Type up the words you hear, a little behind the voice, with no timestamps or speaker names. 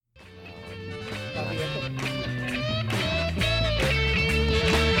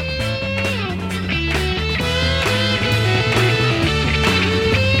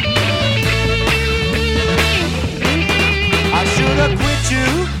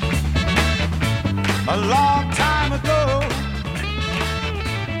a long time ago.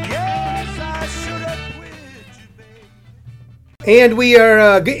 Yes, I should have quit you, baby. And we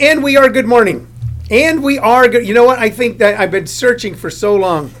are good morning. And we are good. You know what? I think that I've been searching for so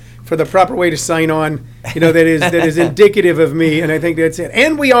long for the proper way to sign on. That is indicative of me, and I think that's it.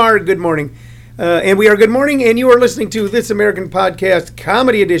 And we are good morning. And you are listening to This American Podcast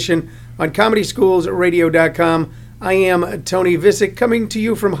Comedy Edition on ComedySchoolsRadio.com. I am Tony Visick, coming to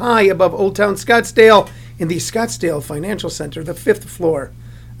you from high above Old Town Scottsdale in the Scottsdale Financial Center, the 5th floor.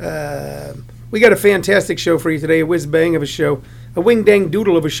 We got a fantastic show for you today, a whiz-bang of a show, a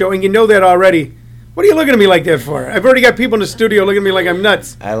wing-dang-doodle of a show, and you know that already. What are you looking at me like that for? I've already got people in the studio looking at me like I'm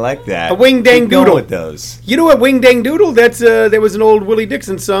nuts. I like that. A wing-dang-doodle. with those. You know what wing-dang-doodle? That was an old Willie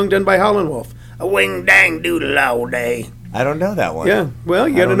Dixon song done by Howlin' Wolf. A wing-dang-doodle all day. I don't know that one. Yeah, well,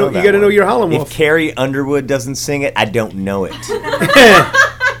 you got to know your Howlin' Wolf. If Carrie Underwood doesn't sing it, I don't know it.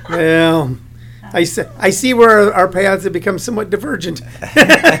 Well, I see where our paths have become somewhat divergent.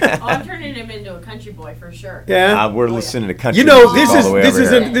 I'm turning him into a country boy for sure. Yeah, we're listening to country.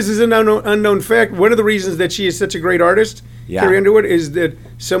 This is an unknown fact. One of the reasons that she is such a great artist, Carrie Underwood, is that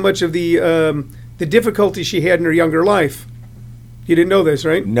so much of the difficulty she had in her younger life. You didn't know this,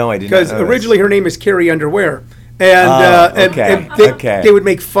 right? No, I didn't. Because originally her name is Carrie Underwear, and they would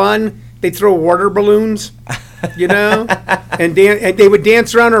make fun. They'd throw water balloons, and they would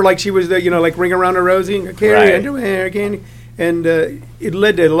dance around her like she was like Ring Around a Rosie, Carrie Underwear again, and it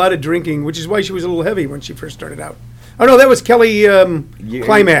led to a lot of drinking, which is why she was a little heavy when she first started out. Oh no, that was Kelly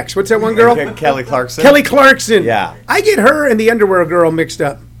Climax. What's that one girl? Kelly Clarkson. Kelly Clarkson. Yeah, I get her and the Underwear Girl mixed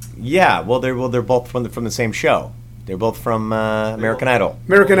up. Yeah, they're both from the same show. They're both from American Idol.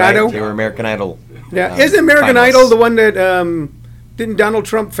 American Idol? They were American Idol. Yeah. Isn't American Idol the one that, didn't Donald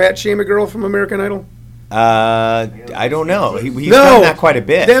Trump fat shame a girl from American Idol? I don't know. He's done that quite a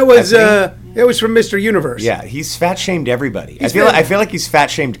bit. That was from Mr. Universe. Yeah, he's fat shamed everybody. I feel like he's fat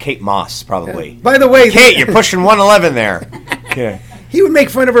shamed Kate Moss, probably. Yeah. By the way, Kate, you're pushing 111 there. Yeah. He would make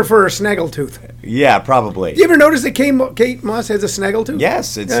fun of her for her snaggletooth. Yeah, probably. You ever notice that Kate Moss has a snaggletooth?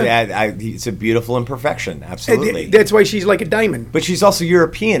 Yes, it's a beautiful imperfection. Absolutely. That's why she's like a diamond. But she's also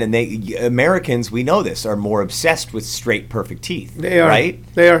European, and Americans, we know this, are more obsessed with straight, perfect teeth. They are. Right?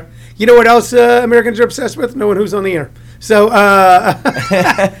 They are. You know what else Americans are obsessed with? Knowing who's on the air. So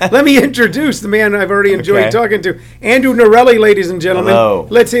let me introduce the man I've already enjoyed talking to, Andrew Norelli, ladies and gentlemen. Hello.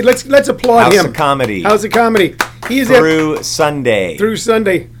 Let's applaud him. House of Comedy. House of Comedy. He's through Sunday. Through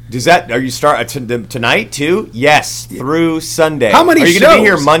Sunday. Are you start tonight too? Yes, through Sunday. How many shows? Are you going to be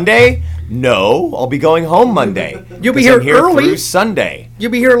here Monday? No, I'll be going home Monday. You'll be here early. Through Sunday.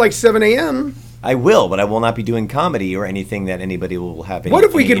 You'll be here like 7 a.m. I will, but I will not be doing comedy or anything that anybody will have. What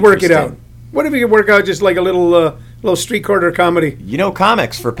if we could work it out? What if we could work out just like a little street corner comedy?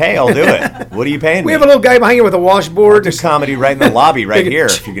 Comics for pay. I'll do it. What are you paying me? We have a little guy behind you with a washboard. I'll do comedy right in the lobby right here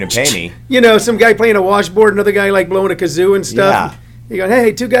if you're going to pay me. Some guy playing a washboard, another guy like blowing a kazoo and stuff. Yeah. You go,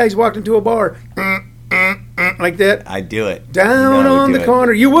 hey, two guys walked into a bar. Like that. I'd do it. Down on the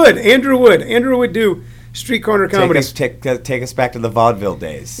corner. You would. Andrew would. Andrew would do street corner comedy. Take us back to the vaudeville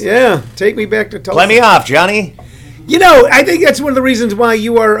days. Yeah. Take me back to Tulsa. Let me off, Johnny. I think that's one of the reasons why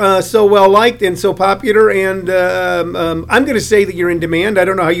you are so well liked and so popular. And I'm going to say that you're in demand. I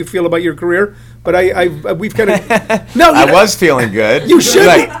don't know how you feel about your career, but we've kind of I was feeling good. You should.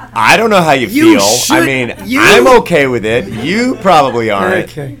 I don't know how you feel. I mean, I'm okay with it. You probably aren't.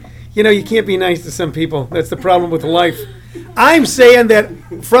 Okay. You can't be nice to some people. That's the problem with life. I'm saying that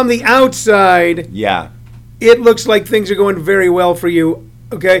from the outside, it looks like things are going very well for you.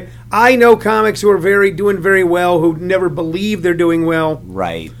 Okay, I know comics who are doing very well, who never believe they're doing well.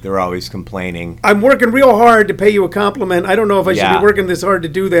 Right, they're always complaining. I'm working real hard to pay you a compliment. I don't know if I should be working this hard to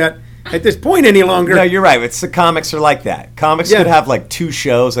do that at this point any longer. No, you're right. It's the comics are like that. Comics could have like 2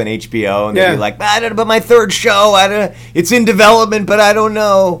 shows on HBO, and they'd be like, I don't know about my 3rd show. It's in development, but I don't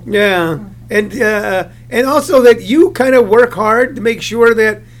know. Yeah, and also that you kind of work hard to make sure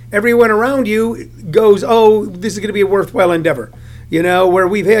that everyone around you goes, oh, this is going to be a worthwhile endeavor. Where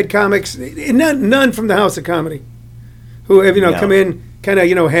we've had comics, none from the House of Comedy, who have, come in kind of,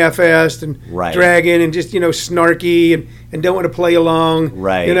 half-assed and dragging and just, snarky and don't want to play along.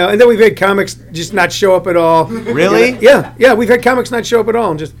 Right. And then we've had comics just not show up at all. Really? Yeah, we've had comics not show up at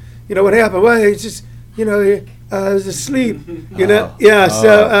all and just, what happened? Well, it's just, I was asleep, Yeah,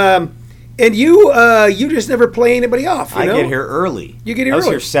 so, and you just never play anybody off. I get here early. You get here early. I was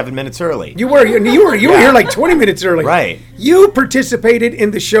here 7 minutes early. You were here like 20 minutes early. Right. You participated in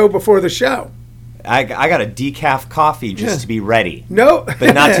the show before the show. I got a decaf coffee just to be ready, No,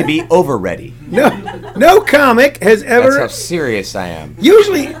 but not to be over ready. no comic has That's how ever. serious I am.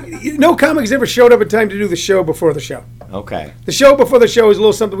 Usually, no comic has ever showed up in time to do the show before the show. Okay. The show before the show is a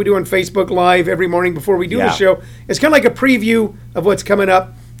little something we do on Facebook Live every morning before we do the Yeah. show. It's kind of like a preview of what's coming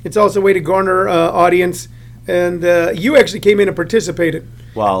up. It's also a way to garner audience. And you actually came in and participated.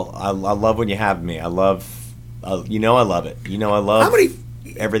 Well, I love when you have me. I love, I love it. I love How many?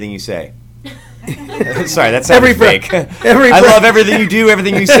 everything you say. Sorry, that's Every fake. breath. Every I breath. love everything you do,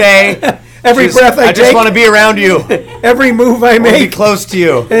 everything you say. Every breath I I just take. want to be around you. Every move I I want to be make. close to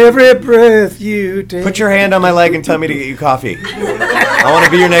you. Every breath you take. Put your hand on my leg and tell me to get you coffee. I want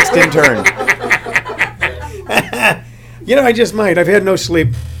to be your next intern. I just might. I've had no sleep.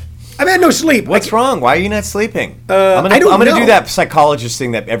 What's wrong? Why are you not sleeping? I don't I'm gonna know. do that psychologist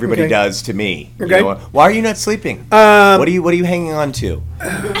thing that everybody Okay. does to me. Okay. Why are you not sleeping? What are you hanging on to?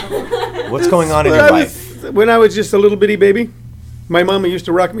 What's going on in your life? When I was just a little bitty baby, my mama used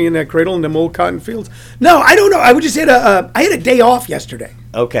to rock me in that cradle in them old cotton fields. No, I don't know. I would just had I had a day off yesterday.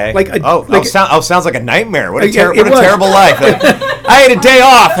 Okay. Like sounds like a nightmare. What a, Yeah, it what a was. terrible life. I had a day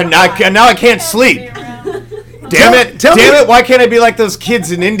off and now I can't sleep. Damn it! tell me- Why can't I be like those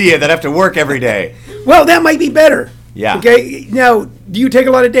kids in India that have to work every day? Well, that might be better. Yeah. Okay. Now, do you take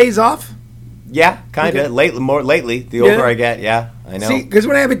a lot of days off? Yeah, kind of. Okay. More lately, the older Yeah. I get, yeah, I know. See, because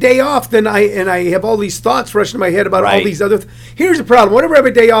when I have a day off, then I have all these thoughts rushing in my head about all Right. these other. Here's the problem: whenever I have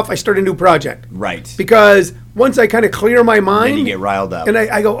a day off, I start a new project. Right. Because once I kind of clear my mind, Then you get riled up. and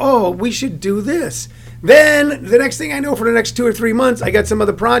I go, oh, we should do this. Then the next thing I know, for the next 2 or 3 months, I got some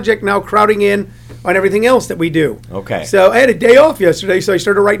other project now crowding in on everything else that we do. Okay. So I had a day off yesterday, so I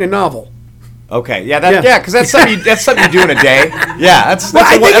started writing a novel. Okay, Yeah. because that's something you do in a day. Yeah, that's Well,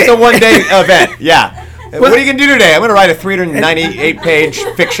 I think that's a it- one day event. Yeah. What Well- are you gonna do today? I'm gonna write a 398-page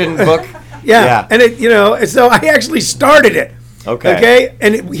fiction book. Yeah. And so I actually started it. Okay. Okay.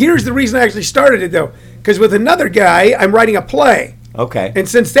 And here's the reason I actually started it though, because with another guy, I'm writing a play. Okay. And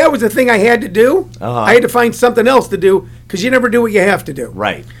since that was the thing I had to do, Uh-huh. I had to find something else to do because you never do what you have to do.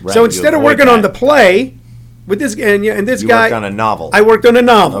 Right. So You instead of avoid working on that. the play with this and this You guy, worked on a novel. I worked on a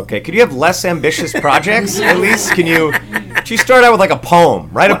novel. Okay. Could you have less ambitious projects at least? Can you start out with like a poem?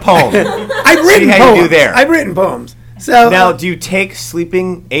 Write a poem. I've written how poems. you do there. I've written poems. So Now, do you take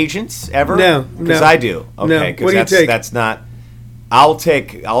sleeping agents ever? No, because no. I do. No. Okay, because What do you take? that's not. I'll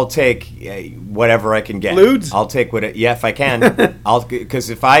take whatever I can get. Ludes? I'll take what. Yeah, if I can. Because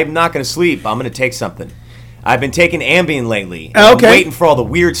if I'm not going to sleep, I'm going to take something. I've been taking Ambien lately. and Okay. I'm waiting for all the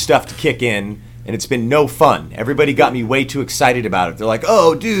weird stuff to kick in, and it's been no fun. Everybody got me way too excited about it. They're like,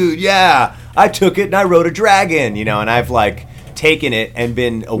 "Oh, dude, yeah, I took it and I rode a dragon," and I've like taken it and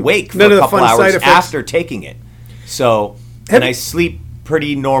been awake for None a of the couple fun side hours effects. after taking it. So, and I sleep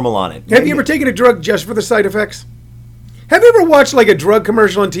pretty normal on it. have you ever taken a drug just for the side effects? Have you ever watched like a drug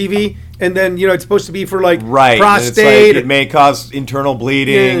commercial on TV and then it's supposed to be for like Right. and it's prostate? like, it may cause internal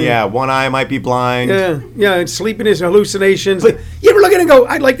bleeding. Yeah. Yeah. One eye might be blind. yeah, and sleepiness, hallucinations. You ever look at it and go,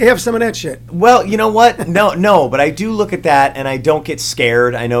 I'd like to have some of that shit. Well, you know what? No, but I do look at that and I don't get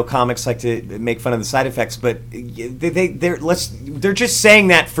scared. I know comics like to make fun of the side effects, but they're just saying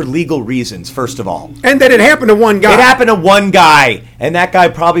that for legal reasons. First of all, And that it happened to one guy. it happened to one guy, and that guy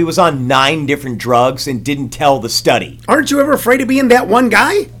probably was on 9 different drugs and didn't tell the study. Aren't you ever afraid of being that one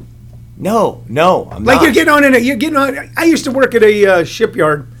guy? No, I'm Like not. you're getting on. I used to work at a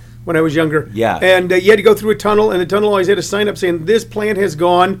shipyard when I was younger. Yeah. And you had to go through a tunnel, and the tunnel always had a sign up saying this plant has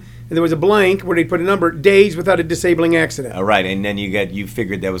gone, and there was a blank where they put a number, days without a disabling accident. All right, and then you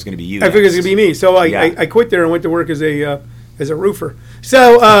figured that was going to be you. I figured it was gonna be me, so Yeah. I quit there and went to work as a roofer.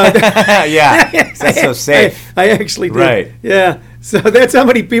 So Yeah, that's so safe. I actually did. Right. Yeah. So that's how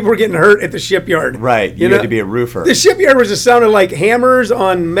many people were getting hurt at the shipyard. Right, you had to be a roofer. The shipyard was a sound of like hammers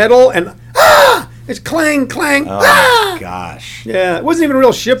on metal and it's clang clang. Oh gosh. Yeah, it wasn't even a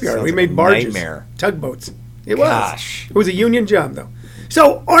real shipyard. Sounds We like made a barges, nightmare. tugboats. It Gosh. was. It was a union job though.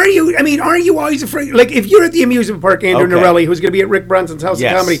 So aren't you always afraid? Like if you're at the amusement park, Andrew Okay. Norelli, who's going to be at Rick Brunson's House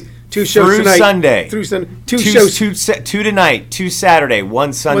Yes. of Comedy, 2 shows Through tonight. Sunday. Through Sunday. Two shows. Two tonight, 2 Saturday,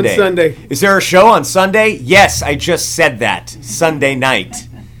 1 Sunday. Sunday. Is there a show on Sunday? Yes, I just said that. Sunday night.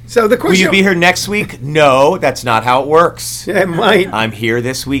 So the Will question. you be here next week? No, that's not how it works. Yeah, it might. I'm here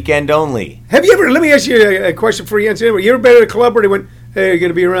this weekend only. Have you ever? Let me ask you a question before you answer. You ever been at a club where they went, "Hey, you're going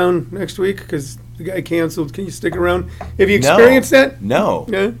to be around next week because the guy canceled. Can you stick around?" Have you experienced that? No.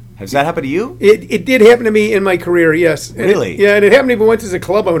 Yeah. Has that happened to you? It did happen to me in my career. Yes. And Really? yeah, and it happened to me once as a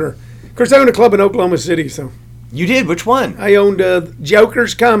club owner. Of course, I owned a club in Oklahoma City, so You did? Which one? I owned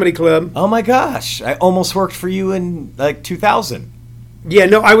Joker's Comedy Club. Oh my gosh. I almost worked for you in like 2000. Yeah,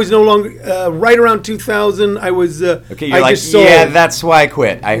 no, I was no longer right around 2000. I was. Okay, you're I like, just sold. yeah, that's why I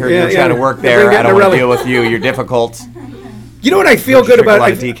quit. I heard Yeah, you're trying yeah. to work They there. bring I that don't want Norelli. to deal with you. You're difficult. You know what I feel Don't you good drink a about?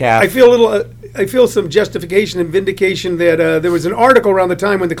 lot of decaf? I feel a little. I feel some justification and vindication that there was an article around the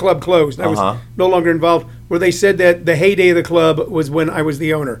time when the club closed. I was no longer involved, where they said that the heyday of the club was when I was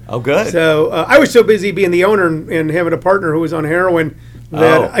the owner. Oh, good. So I was so busy being the owner and having a partner who was on heroin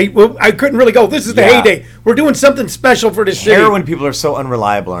that Oh. I couldn't really go. This is the Yeah. heyday. We're doing something special for the city. Heroin people are so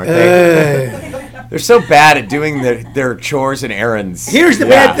unreliable, aren't they? They're so bad at doing their chores and errands. Here's the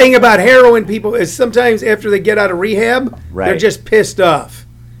Yeah. bad thing about heroin people is sometimes after they get out of rehab, they're Right. just pissed off.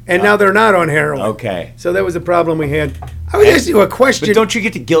 And now they're not on heroin. Okay. So that was a problem we had. I would ask you a question. But don't you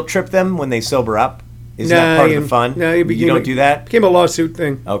get to guilt trip them when they sober up? Isn't that part of the fun? No, you don't do that? Became a lawsuit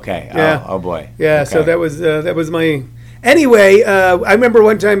thing. Okay. Yeah. Oh boy. Yeah, so Okay. that was my. Anyway, I remember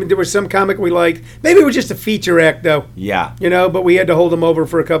one time there was some comic we liked. Maybe it was just a feature act though. Yeah. You know, but we had to hold him over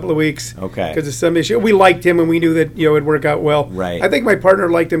for a couple of weeks. Okay. Because of some issue. We liked him and we knew that it'd work out well. Right. I think my partner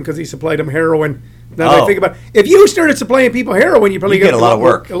liked him because he supplied him heroin. Now that I Oh. think about it, if you started supplying people heroin, you probably You get a lot of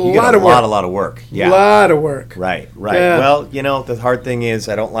work. A You lot get of work. a lot of work. A Yeah. lot of work. Right. Right. Yeah. Well, the hard thing is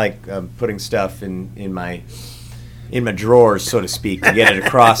I don't like putting stuff in my drawers, so to speak, to get it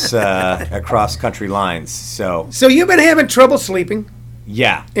across country lines. So So you've been having trouble sleeping,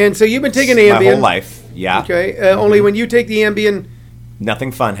 yeah. and so you've been taking My Ambien. whole life. Yeah. Okay. Only when you take the Ambien,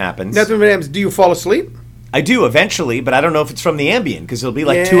 Nothing fun happens. nothing happens. Do you fall asleep? I do eventually, but I don't know if it's from the Ambien because it'll be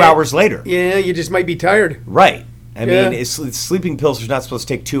like 2 Yeah. hours later. Yeah, you just might be tired. Right. I Yeah. mean, sleeping pills are not supposed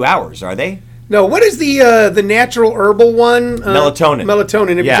to take 2 hours, are they? No, what is the natural herbal one? Melatonin.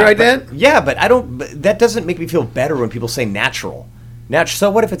 Melatonin. Have you tried that? Yeah, but I don't. But that doesn't make me feel better when people say natural. So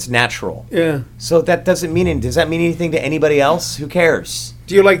what if it's natural? Yeah. So that doesn't mean. Does that mean anything to anybody else? Who cares?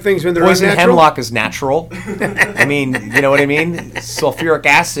 Do you like things when they're Poison unnatural? hemlock is natural. I mean, you know what I mean. Sulfuric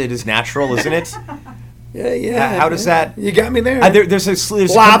acid is natural, isn't it? Yeah, yeah. How does that? You got me there. There's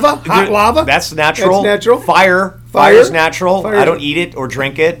Lava? Hot lava? That's natural. That's natural? Fire. Fire? Fire's natural. Fire. I don't eat it or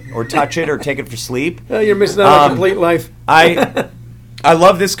drink it or touch it or take it for sleep. You're missing out on a complete life. I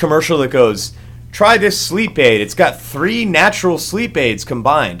love this commercial that goes, try this sleep aid. It's got 3 natural sleep aids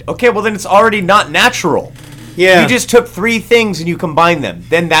combined. Okay, well then it's already not natural. Yeah. You just took 3 things and you combine them.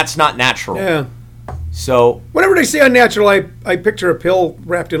 Then that's not natural. Yeah. So, Whenever they say unnatural, I picture a pill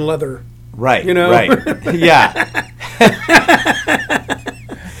wrapped in leather. right. You know? Right. Yeah.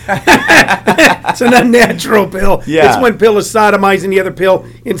 It's an unnatural pill. Yeah. It's one pill is sodomizing the other pill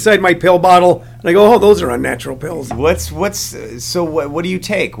inside my pill bottle. And I go, oh, those are unnatural pills. So what do you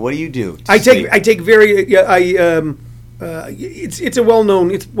take? What do you do? to I sleep? take very it's a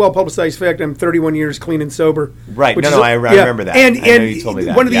it's well publicized fact. I'm 31 years clean and sober. Right. which No, is no, I remember that. And I know you told me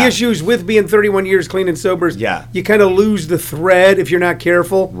that. one of the Yeah. issues with being 31 years clean and sober is Yeah. you kind of lose the thread if you're not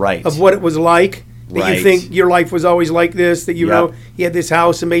careful. Right. Of what it was like. That Right. you think your life was always like this. That you Yep. know you had this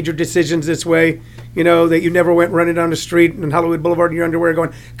house and made your decisions this way. You know that you never went running down the street in Hollywood Boulevard in your underwear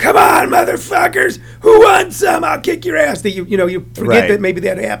going, "Come on, motherfuckers! Who wants some? I'll kick your ass." That you forget Right. that maybe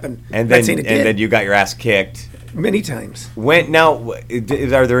that happened. And Not then saying it did. then you got your ass kicked. Many times.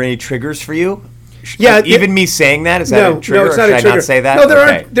 Are there any triggers for you? Yeah, Even me saying that, is that No, a trigger? no, it's or not should a I trigger. not say that? No,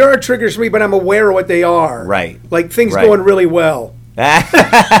 there Okay. are triggers for me, but I'm aware of what they are. Right. Like things Right. going really well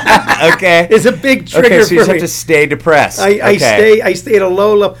Okay. is a big trigger Okay, so for you just me. have to stay depressed. I Okay. stay at a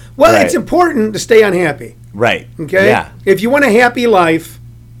low level. Well, Right. it's important to stay unhappy. Right. Okay. Yeah. If you want a happy life,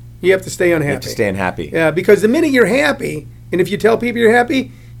 you have to stay unhappy. You have to stay unhappy. Yeah, because the minute you're happy, and if you tell people you're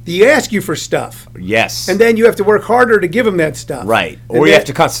happy, they ask you for stuff, Yes. and then you have to work harder to give them that stuff. Right. And Or you that- have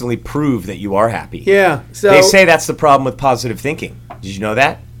to constantly prove that you are happy. Yeah. So They say that's the problem with positive thinking. Did you know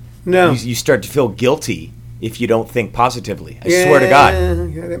that? no. You start to feel guilty if you don't think positively. I swear to God.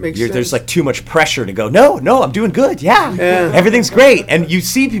 Yeah, that makes sense. There's like too much pressure to go, no, I'm doing good. Yeah. Yeah. Everything's great. And you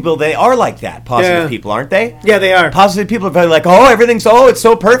see people, they are like that. Positive Yeah. people, aren't they? Yeah, they are. Positive people are very like, it's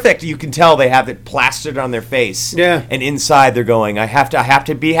so perfect. You can tell they have it plastered on their face. Yeah. And inside they're going, I have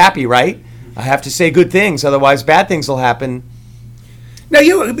to be happy, right? I have to say good things, otherwise bad things will happen. Now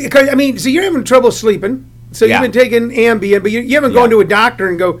so you're having trouble sleeping. So Yeah. you've been taking Ambien, but you haven't Yeah. gone to a doctor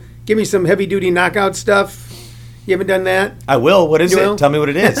and go, give me some heavy duty knockout stuff. You haven't done that. I will. What is You it? will? Tell me what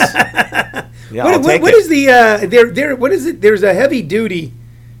it is. Yeah, I'll take What it. is the what is it? There's a heavy duty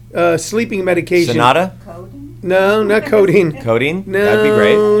sleeping medication. Sonata? No, not codeine. Codeine? No, That'd be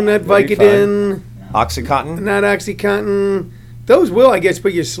great. not That'd be Vicodin, Oxycontin? not OxyContin. Those will, I guess,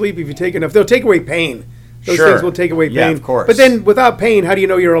 put you to sleep if you take enough. They'll take away pain. Those Sure. things will take away pain. Yeah, of course. But then, without pain, how do you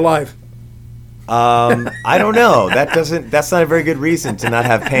know you're alive? I don't know. That's not a very good reason to not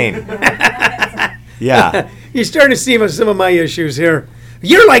have pain. Yeah. You're starting to see some of my issues here.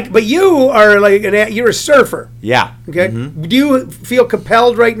 But you are like you're a surfer. Yeah. Okay. Do you feel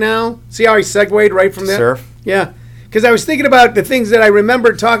compelled right now? See how I segued right from that? Surf? Yeah. Because I was thinking about the things that I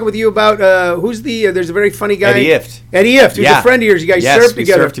remember talking with you about. There's a very funny guy. Eddie Ift. Eddie Ift, who's a friend of yours. You guys surf we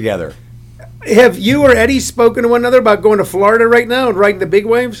together. surf together. Have you or Eddie spoken to one another about going to Florida right now and riding the big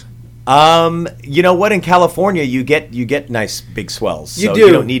waves? You know what? In California, you get nice big swells. You So do.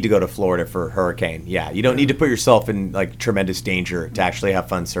 You don't need to go to Florida for a hurricane. Yeah, you don't need to put yourself in like tremendous danger to actually have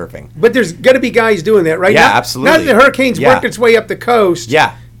fun surfing. But there's got to be guys doing that, right? Yeah, Now, absolutely. Now that the hurricane's Yeah. worked its way up the coast,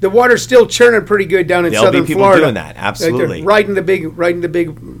 Yeah. the water's still churning pretty good down in There'll be southern people Florida. doing that, absolutely. Like riding the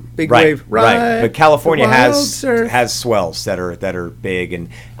big Right, wave. right. But California the wild surf. has swells that are big, and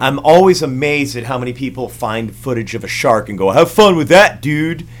I'm always amazed at how many people find footage of a shark and go, "Have fun with that,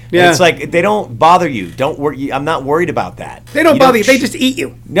 dude." Yeah. And it's like they don't bother you. Don't worry. I'm not worried about that. They don't bother you. They just eat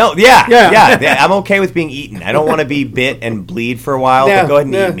you. No, yeah, Yeah. yeah. I'm okay with being eaten. I don't want to be bit and bleed for a while. But go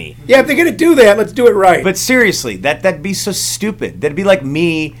ahead and eat me. Yeah, if they're gonna do that, let's do it right. But seriously, that'd be so stupid. That'd be like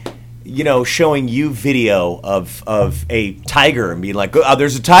me, showing you video of a tiger and being like, "Oh,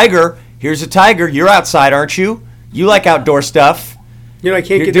 there's a tiger. Here's a tiger. You're outside, aren't you? You like outdoor stuff. I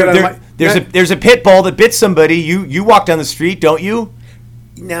can't get that out of my. There's a pit bull that bit somebody. You walk down the street, don't you?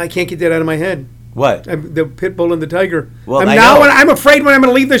 Now I can't get that out of my head. What? The pit bull and the tiger. Well, I'm I know. I'm afraid when I'm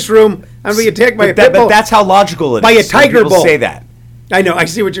going to leave this room, I'm going to be attacked by a pit bull. But that's how logical it is. By a when tiger people bull. say that. I know. I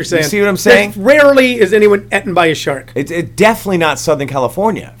see what you're saying. You see what I'm saying? Rarely is anyone eaten by a shark. It's definitely not Southern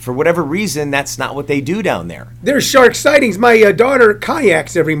California. For whatever reason, that's not what they do down there. There's shark sightings. My daughter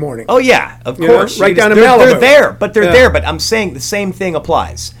kayaks every morning. Oh yeah, of You know, course. right down in they're Malibu. there, but they're Yeah. there. But I'm saying the same thing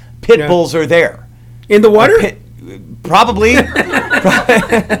applies. Pit Yeah. bulls are there. In the water? Probably.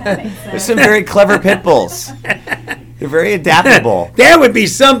 There's some very clever pit bulls. They're very adaptable. That would be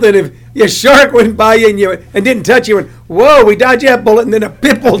something if a shark went by you and didn't touch you and, whoa, we dodged that bullet, and then a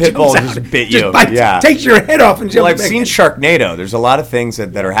pit bull Pit bull jumps out. just bit you. bites- Yeah. Takes your head off and jumps Well, I've back seen in. Sharknado. There's a lot of things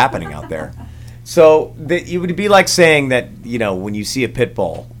that are happening out there. So it would be like saying that, when you see a pit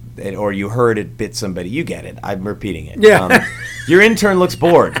bull or you heard it bit somebody, you get it. I'm repeating it. Yeah. Your intern looks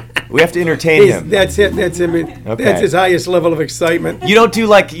bored. We have to entertain him. That's it. That's him. Okay. That's his highest level of excitement. You don't do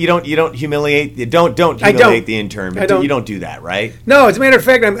you don't humiliate don't I humiliate don't. the intern. But I don't. You don't do that, right? No, as a matter of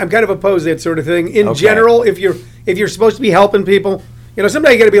fact, I'm kind of opposed to that sort of thing. In Okay. general, if you're supposed to be helping people,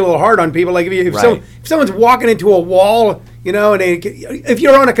 sometimes you got to be a little hard on people. Like if Right. someone's walking into a wall, and if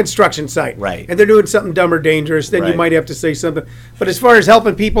you're on a construction site, Right. and they're doing something dumb or dangerous, then you Right. might have to say something. But as far as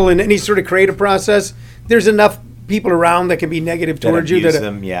helping people in any sort of creative process, there's enough people around that can be negative That towards you abuse that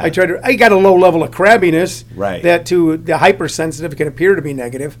them, yeah. I got a low level of crabbiness, Right. that to the hypersensitive can appear to be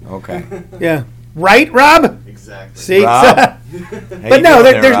negative. Okay. Yeah, right, Rob? Exactly. See, Rob? How but you no,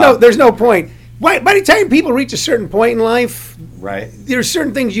 doing there, Rob? there's no point. By the time people reach a certain point in life, Right. there's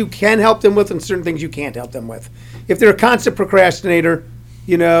certain things you can help them with and certain things you can't help them with. If they're a constant procrastinator,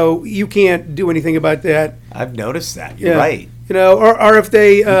 you can't do anything about that. I've noticed that. You're Yeah. right. Or if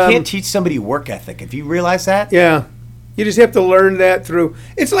they, You can't teach somebody work ethic. Have you realized that? yeah, you just have to learn that through.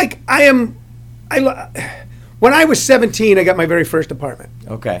 It's like when I was 17, I got my very first apartment.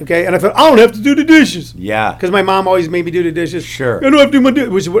 Okay. Okay, and I thought I don't have to do the dishes. Yeah. Because my mom always made me do the dishes. Sure. I don't have to do my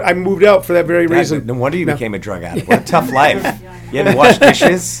dishes. I moved out for that very reason. No wonder you No. became a drug addict. What a tough life. You had to wash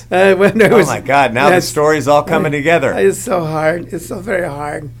dishes. When it Oh was- my God! Now the that's- story's all coming together. It's so hard. It's so very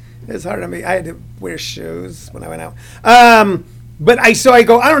hard. It's hard on me. I had to wear shoes when I went out. But I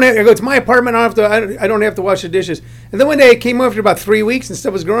go. I go. It's my apartment. I don't have to wash the dishes. And then one day I came after about 3 weeks and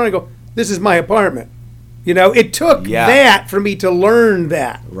stuff was growing. I go, this is my apartment. It took Yeah. that for me to learn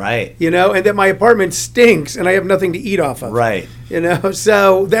that. Right. And that my apartment stinks and I have nothing to eat off of. Right.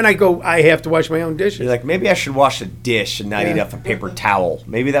 So then I go, I have to wash my own dishes. You're like, maybe I should wash a dish and not eat Yeah. off a paper towel.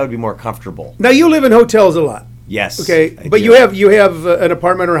 Maybe that would be more comfortable. Now you live in hotels a lot. Yes. Okay, I but do. you have an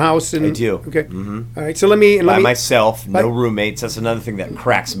apartment or house. And, I do. Okay. Mm-hmm. All right. So let me By myself, no By- roommates. That's another thing that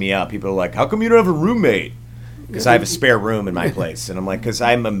cracks me up. People are like, how come you don't have a roommate? Because I have a spare room in my place. And I'm like, because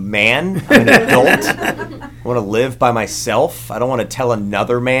I'm a man, I'm an adult. I want to live by myself. I don't want to tell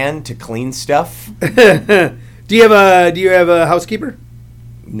another man to clean stuff. Do you have a housekeeper?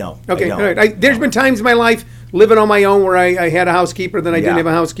 No. Okay. I don't. All right. There's been times in my life living on my own where I had a housekeeper, then I didn't Yeah. have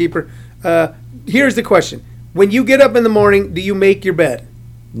a housekeeper. Here's the question: when you get up in the morning, do you make your bed?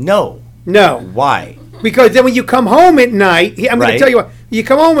 No. No. Why? Because then when you come home at night, I'm going to Right. tell you what. You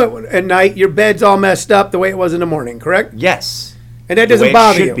come home at night, your bed's all messed up the way it was in the morning. Correct? Yes. And that The doesn't way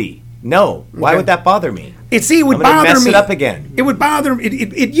bother it should you. be. No. Why Okay. would that bother me? It would I'm gonna bother mess me. it up again. It would bother me.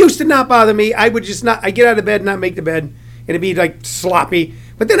 It used to not bother me. I would just not. I get out of bed, not make the bed, and it'd be like sloppy.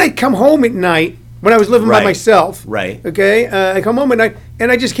 But then I'd come home at night, when I was living by Right. myself. Right. Okay. I come home and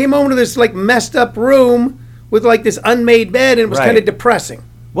I just came home to this like messed up room with like this unmade bed, and it was Right. kind of depressing.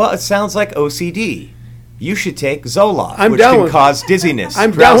 Well, it sounds like OCD. You should take Zoloft, I'm which down can with- cause dizziness,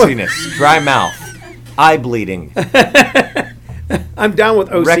 I'm down with- drowsiness, dry mouth, eye bleeding, I'm down with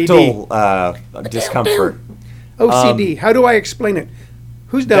OCD. rectal discomfort. OCD. How do I explain it?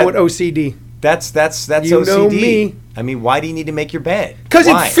 Who's down that- with OCD? That's You OCD. know me. I mean, why do you need to make your bed? Because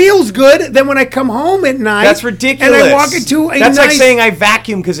Why? it feels good. Then when I come home at night, That's ridiculous. And I walk into a That's nice. like saying I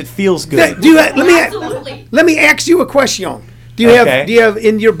vacuum because it feels good. Do you, let Absolutely. me ask you a question. Do you have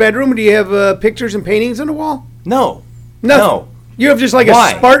in your bedroom? Do you have pictures and paintings on the wall? No. Nothing. No. You have just like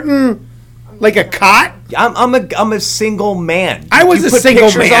Why? a Spartan, like a cot. I'm a single man. I was you a put single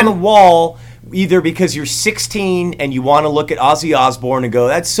pictures man. on the wall either because you're 16 and you want to look at Ozzy Osbourne and go,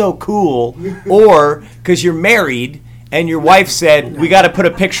 "That's so cool," or because you're married and your wife said, "We got to put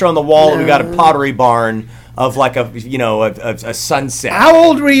a picture on the wall. We got a Pottery Barn of like a sunset." How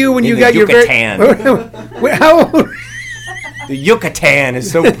old were you when In you the got your Yucatan. Wait, how old? The Yucatan is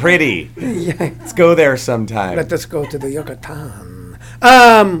so pretty. Let's go there sometime. Let us go to the Yucatan.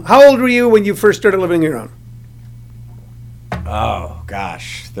 How old were you when you first started living on your own? Oh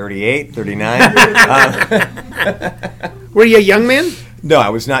gosh, 38, 39. Were you a young man? No, I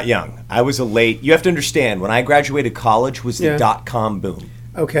was not young. I was a late. You have to understand, when I graduated college was the Yeah. dot-com boom.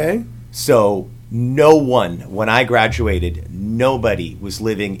 Okay. So no one, when I graduated, nobody was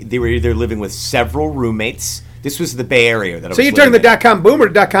living. They were either living with several roommates. This was the Bay Area that I was So you're talking living the dot-com boom or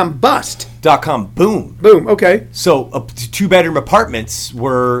dot-com bust? in. Dot-com boom. Boom. Okay. So two-bedroom apartments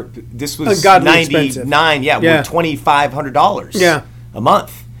were. This was Ungodly 99. expensive. Yeah, Yeah. were $2,500. Yeah. A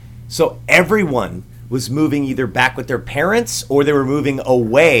month. So everyone was moving either back with their parents or they were moving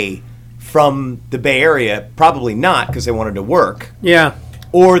away from the Bay Area. Probably not because they wanted to work. Yeah.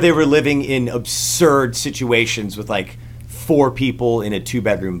 Or they were living in absurd situations with like 4 people in a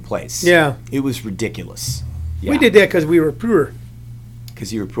 2-bedroom place. Yeah. It was ridiculous. We did that because we were poor.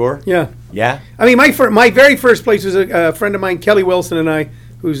 Because you were poor? Yeah. Yeah? I mean, my very first place was a friend of mine, Kelly Wilson, and I,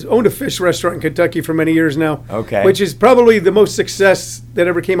 who's owned a fish restaurant in Kentucky for many years now. Okay. Which is probably the most success that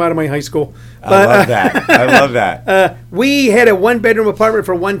ever came out of my high school. I love that. I love that. We had a 1-bedroom apartment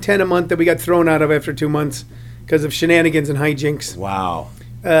for $110 a month that we got thrown out of after 2 months because of shenanigans and hijinks. Wow.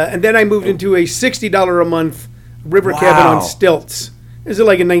 And then I moved into a $60 a month river cabin Wow. on stilts. This is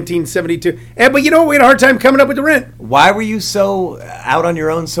like in 1972. But you know, we had a hard time coming up with the rent Why were you so out on your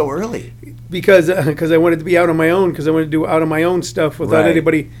own so early? because I wanted to be out on my own because I wanted to do out on my own stuff without Right.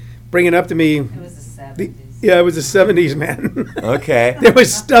 anybody bringing up to me. It was the 70s. Yeah, it was the 70s, man. Okay. There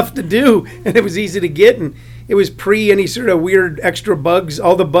was stuff to do, and it was easy to get, and it was pre any sort of weird extra bugs.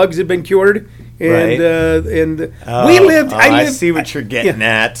 All the bugs had been cured, and Right. we lived. I see what you're getting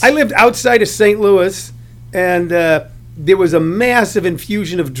at. I lived outside of St. Louis, and there was a massive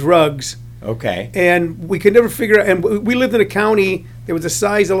infusion of drugs, Okay. and we could never figure out. And we lived in a county that was the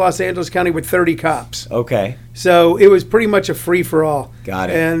size of Los Angeles County with 30 cops. Okay. So it was pretty much a free for all. Got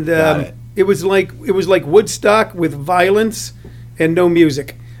it. And Got it. it was like Woodstock with violence and no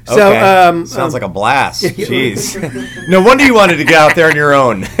music. So Okay. Sounds like a blast. Jeez. No wonder you wanted to get out there on your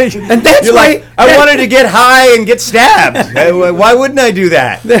own. and that's You're why like, I wanted to get high and get stabbed. Why wouldn't I do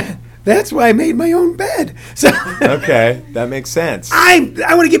that? that's why I made my own bed. So Okay, that makes sense. I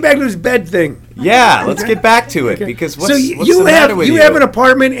want to get back to this bed thing. Yeah, let's get back to it because what's, So what's you the matter have with you have an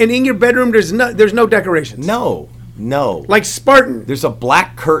apartment, and in your bedroom there's no decorations. No. Like Spartan. There's a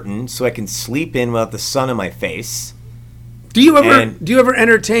black curtain so I can sleep in without the sun in my face. Do you And ever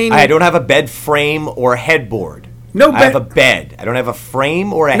entertain? I don't have a bed frame or a headboard. No I have bed- a bed. I don't have a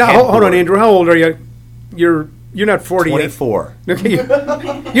frame or a No, headboard. hold on, Andrew. How old are you? You're not 40 24. yet.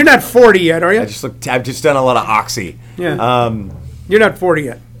 Okay, you're not 40 yet, are you? I've just done a lot of oxy. Yeah. You're not 40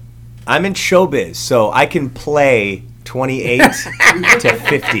 yet. I'm in showbiz, so I can play 28 to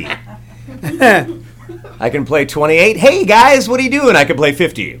 50. I can play 28. Hey guys, what are you doing? I can play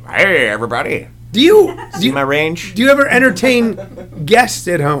 50. Hey everybody. Do you See my range? do you ever entertain guests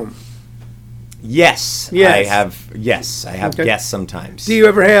at home? Yes. Yes. I have Okay. guests sometimes. Do you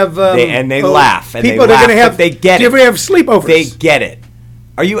ever have They laugh, and people they that are laugh, gonna have? but they get Do you it. ever have sleepovers? They get it.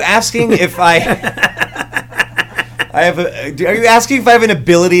 Are you asking if I are you asking if I have an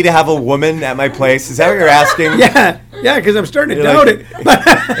ability to have a woman at my place? Is that what you're asking? yeah, because I'm starting to You're doubt like- it. But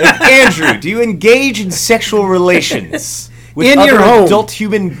Like, Andrew, do you engage in sexual relations with In other your home. adult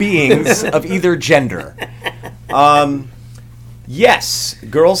human beings of either gender? Yes,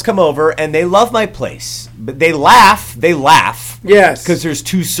 girls come over and they love my place, but they laugh. Yes. Because there's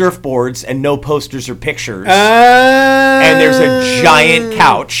 2 surfboards and no posters or pictures, and and there's a giant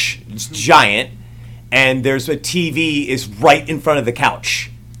couch. It's giant. and there's a TV is right in front of the couch.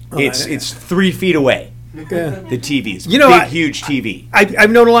 It's 3 feet away. Yeah. The TV is I- huge TV.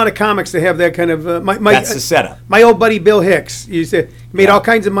 I've known a lot of comics that have that kind of. That's the setup. My old buddy Bill Hicks used to made all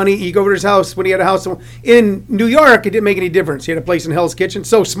kinds of money. You go over to his house when he had a house in New York. It didn't make any difference. He had a place in Hell's Kitchen,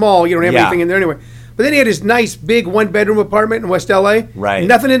 so small you don't have Yeah. anything in there anyway. But then he had his nice big 1-bedroom apartment in West LA. Right.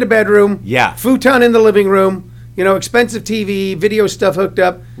 Nothing in the bedroom. Yeah. Futon in the living room. Expensive TV, video stuff hooked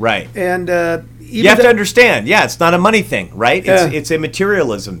up. Right. And You have to understand, it's not a money thing, right? Yeah. It's a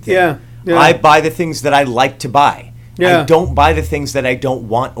materialism thing. Yeah, yeah. I buy the things that I like to buy. Yeah. I don't buy the things that I don't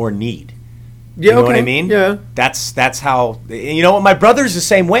want or need. Yeah, You know okay. what I mean? Yeah. That's how. You know what? My brother's the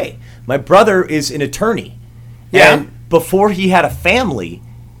same way. My brother is an attorney. Yeah. And before he had a family,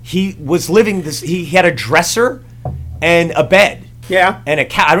 he was living this. He had a dresser and a bed. Yeah. And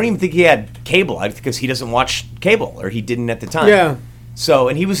I don't even think he had cable because he doesn't watch cable, or he didn't at the time. Yeah. So,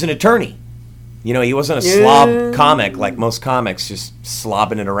 and he was an attorney. He wasn't a slob comic like most comics, just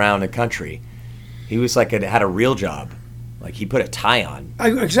slobbing it around the country. He was like had a real job. Like he put a tie on. I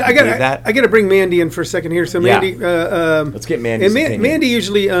believe got that? to bring Mandy in for a second here. So Yeah. Mandy, Let's get Mandy's and opinion.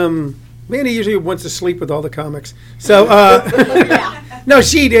 Mandy usually wants to sleep with all the comics. So Yeah. no,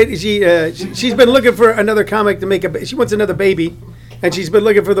 she did. She's been looking for another comic to make she wants another baby, and she's been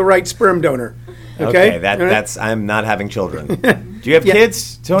looking for the right sperm donor. Okay, that All right? that's. I'm not having children. Do you have Yeah.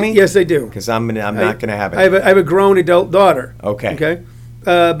 kids, Tony? Yes, I do. Because I'm not gonna have it. I have a grown adult daughter. Okay. Okay.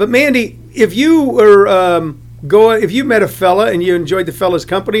 But Mandy, if you were if you met a fella and you enjoyed the fella's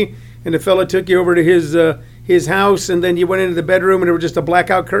company, and the fella took you over to his house, and then you went into the bedroom and there was just a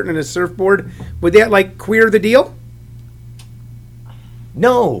blackout curtain and a surfboard, would that like queer the deal?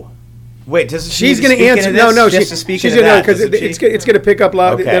 No. Wait, does She's going to answer. No, Just to she's speak going into to that, because doesn't she? it's going to pick up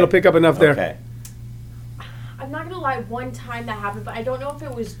loud. Okay. That'll pick up enough there. Okay. I'm not gonna lie, one time that happened, but I don't know if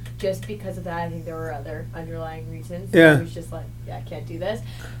it was just because of that. I think there were other underlying reasons. Yeah. It was just like, I can't do this.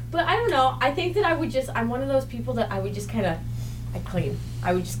 But I don't know. I think that I'm one of those people that I would just kind of,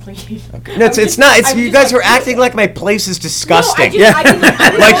 I would just clean. No, it's not. You guys are acting like my place is disgusting.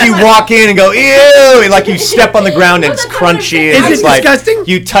 Like you walk in and go, ew, like you step on the ground and it's that's what I'm crunchy. saying. And Is it's it like disgusting?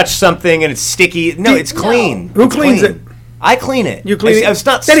 You touch something and it's sticky. No, it's clean. Who It's cleans clean. it? I clean it. You clean it. It's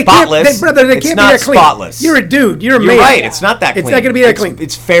not Then it can't- spotless. then, brother, it it's can't not be that clean. spotless. You're a dude. You're a You're man. right. It's not that clean. It's not gonna be that clean.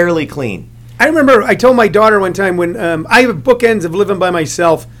 It's fairly clean. I remember I told my daughter one time when I have bookends of living by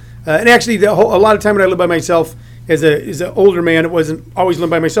myself, and actually a lot of time when I lived by myself as an older man, it wasn't always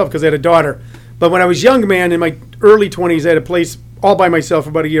living by myself because I had a daughter. But when I was a young man in my early 20s, I had a place all by myself for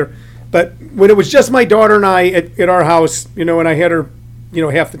about a year. But when it was just my daughter and I at our house, and I had her,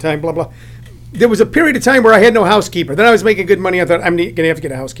 half the time, blah, blah. There was a period of time where I had no housekeeper. Then I was making good money. I thought, I'm going to have to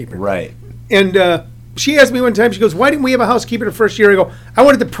get a housekeeper. Right. And she asked me one time, she goes, why didn't we have a housekeeper the first year? I go, I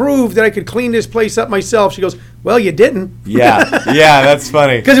wanted to prove that I could clean this place up myself. She goes, well, you didn't. Yeah. Yeah, that's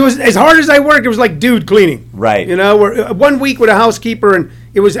funny. Because it was, as hard as I worked, it was like dude cleaning. Right. Where 1 week with a housekeeper, and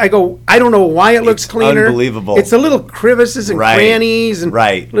it was, I go, I don't know why it looks It's cleaner. unbelievable. It's the little crevices and Right. crannies and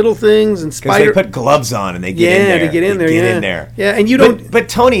Right. little things and Because they spider. put gloves on and they get in Yeah, there. to get in there, They get yeah. in there. Yeah, and you But- don't- But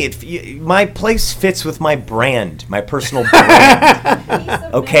Tony, my place fits with my brand, my personal brand. He's a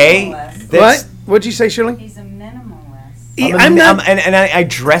Okay. minimalist. That's- What? What'd you say, Shirley? He's a minimalist. I'm not. and I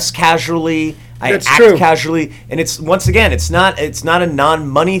dress casually. I That's act true. casually, and it's once again, it's not a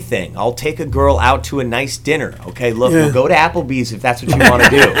non-money thing. I'll take a girl out to a nice dinner. Okay, look, Yeah. we'll go to Applebee's if that's what you want to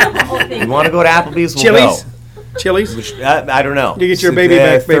do. You want to go to Applebee's? We'll Chili's? go. Chili's? Which, I don't know. You get your It's baby the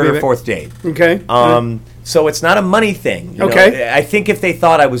back, third baby or back. fourth date. Okay. So it's not a money thing. you know. Okay. I think if they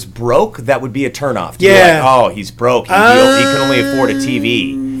thought I was broke, that would be a turnoff. To be Yeah. like, oh, he's broke. He can only afford a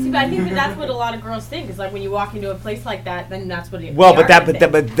TV. See, but I think that that's what a lot of girls think. Is like when you walk into a place like that, then that's what it. Well, they but are gonna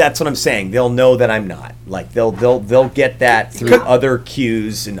think. but that's what I'm saying. They'll know that I'm not. Like they'll get that through Could- other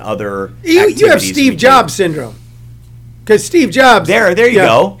cues and other. you have activities we Steve do. Jobs syndrome. Because Steve Jobs. There you yeah,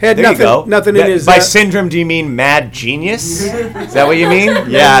 go. Had there nothing, you go. nothing in his. By syndrome, do you mean mad genius? Is that what you mean?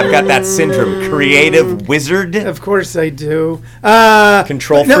 Yeah, I've got that syndrome. Creative wizard. Of course I do.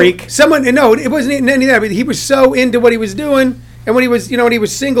 Control no, freak? No, it wasn't any of that. But he was so into what he was doing, and when he was, when he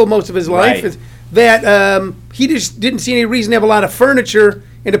was single most of his life, Right. that he just didn't see any reason to have a lot of furniture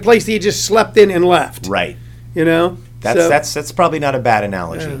in a place that he just slept in and left. Right. That's That's probably not a bad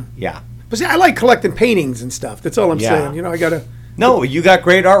analogy. Yeah. But see, I like collecting paintings and stuff. That's all I'm Yeah. saying. I gotta. No, you got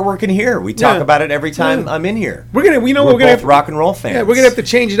great artwork in here. We talk Yeah. about it every time Yeah. I'm in here. We're gonna. We know We're we're gonna both rock and roll fans. Yeah, we're gonna have to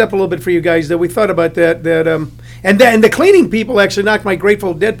change it up a little bit for you guys. Though we thought about that. And the cleaning people actually knocked my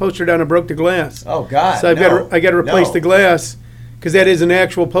Grateful Dead poster down and broke the glass. Oh God! So I got to replace no. the glass because that is an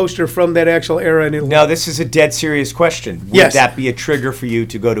actual poster from that actual era. And Now, this is a dead serious question. Would Yes. that be a trigger for you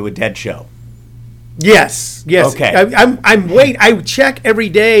to go to a Dead show? Yes. Okay. I check every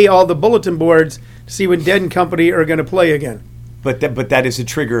day all the bulletin boards to see when Dead and Company are going to play again. But that is a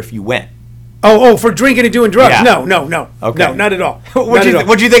trigger if you went. Oh, for drinking and doing drugs? Yeah. No. Okay. No, not at all. What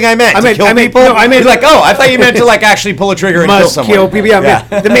do you think I meant? I meant- to kill I meant- people? no, I meant- You're like, oh, I thought you meant to like actually pull a trigger and kill Must someone. kill people. Yeah,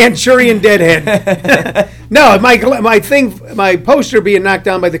 the Manchurian Deadhead. No, my poster being knocked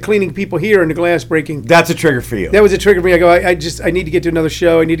down by the cleaning people here and the glass breaking. That's a trigger for you. That was a trigger for me. I go, I need to get to another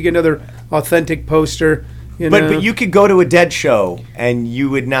show. I need to get another authentic poster. But you could go to a Dead show and you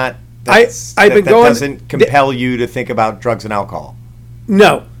would not. I've been that going- doesn't compel you to think about drugs and alcohol.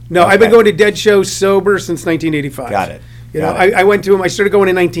 No, I've been Okay. going to Dead shows sober since 1985. Got it. Got it. I went to them. I started going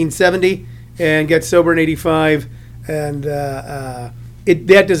in 1970 and got sober in 85, and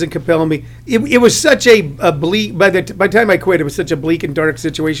that doesn't compel me. It was such a bleak. By the time I quit, it was such a bleak and dark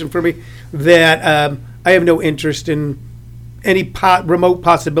situation for me that I have no interest in any remote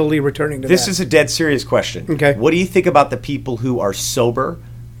possibility of returning to This that. is a dead serious question. Okay. What do you think about the people who are sober,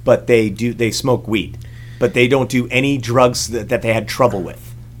 but they smoke weed, but they don't do any drugs that they had trouble with?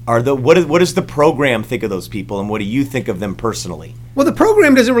 What does the program think of those people, and what do you think of them personally? Well, the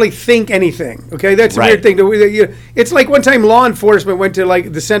program doesn't really think anything. Okay, that's a Right. weird thing. It's like one time law enforcement went to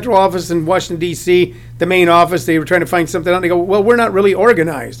like the central office in Washington D.C., the main office. They were trying to find something out. And they go, "Well, we're not really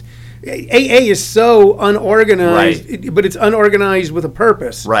organized. AA is so unorganized, Right. but it's unorganized with a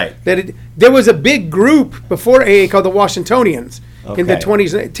purpose. Right. There was a big group before AA called the Washingtonians in the Okay.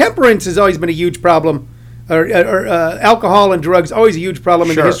 20s. Temperance has always been a huge problem. Or alcohol and drugs, always a huge problem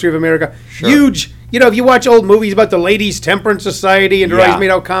in the Sure. history of America. Sure. Huge. If you watch old movies about the Ladies Temperance Society and they're Yeah. always made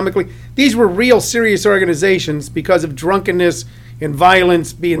out comically, these were real serious organizations because of drunkenness and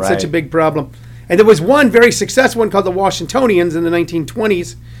violence being such a Right. big problem. And there was one very successful one called the Washingtonians in the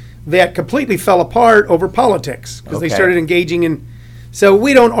 1920s that completely fell apart over politics because they Okay. started engaging in. So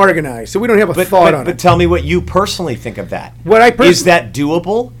we don't organize. So we don't have a thought on But it. tell me what you personally think of that. What I Is that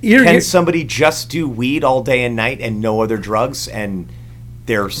doable? You're- Can you're- somebody just do weed all day and night and no other drugs and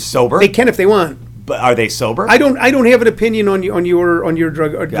they're sober? They can if they want. But are they sober? I don't have an opinion on your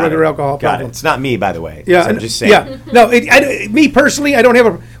drug or alcohol Got problem. it. It's not me, by the way. Yeah, So I'm just saying. Yeah, no. Me personally, I don't have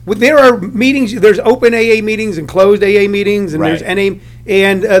a. There are meetings. There's open AA meetings and closed AA meetings, and there's Right. NA,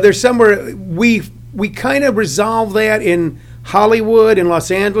 and there's somewhere we kind of resolve that in Hollywood and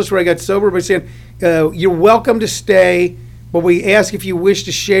Los Angeles, where I got sober, by saying you're welcome to stay, but we ask if you wish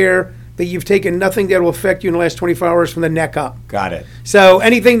to share that you've taken nothing that will affect you in the last 24 hours from the neck up. Got it. So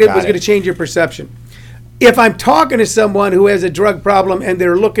anything that Got was it. going to change your perception. If I'm talking to someone who has a drug problem and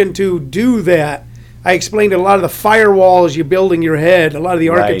they're looking to do that, I explained that a lot of the firewalls you build in your head, a lot of the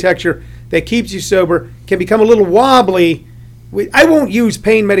Right. architecture that keeps you sober can become a little wobbly. I won't use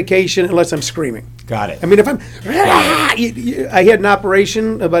pain medication unless I'm screaming. Got it. I mean, if I'm, I had an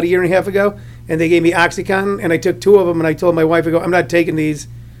operation about a year and a half ago, and they gave me OxyContin, and I took 2 of them, and I told my wife, I go, I'm not taking these.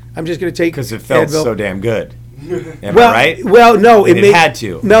 I'm just going to take Because it felt Advil." so damn good. Am Well, I right? Well, no, And it made- had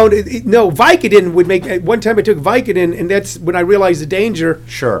to. No, no, Vicodin would make. One time I took Vicodin, and that's when I realized the danger.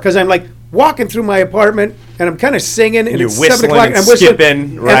 Sure. Because I'm like walking through my apartment, and I'm kind of singing, and You're it's whistling 7 o'clock, and I'm whistling, skipping,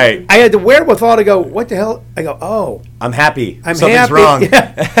 and right. I had the wherewithal to go, what the hell? I go, oh, I'm happy. I'm Something's happy. wrong.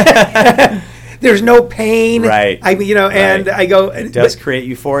 Yeah. There's no pain. Right. I mean, and Right. I go. It does create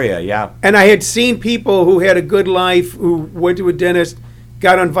euphoria, yeah. And I had seen people who had a good life who went to a dentist,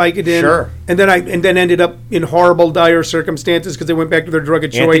 got on Vicodin, Sure. and then ended up in horrible, dire circumstances because they went back to their drug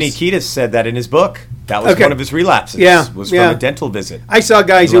of choice. Anthony Kiedis said that in his book. That was Okay. one of his relapses. Yeah, Was yeah. from a dental visit. I saw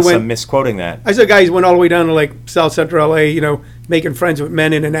guys Unless who I'm went. misquoting that. I saw guys who went all the way down to like South Central LA, making friends with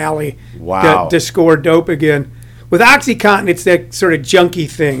men in an alley. Wow. To score dope again. With OxyContin, it's that sort of junky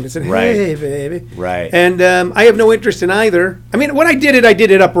thing. It's like, Right. hey, baby. Right. And I have no interest in either. I mean, when I did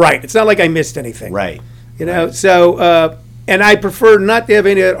it upright. It's not like I missed anything. Right. So, and I prefer not to have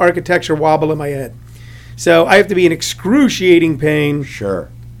any of that architecture wobble in my head. So I have to be in excruciating pain. Sure.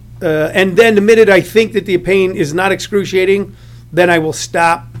 And then the minute I think that the pain is not excruciating, then I will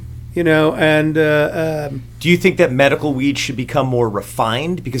stop, and Do you think that medical weed should become more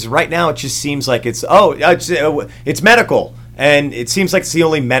refined? Because right now it just seems like it's medical, and it seems like it's the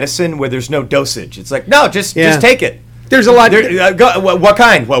only medicine where there's no dosage. It's like, no, just take it. there's a lot. What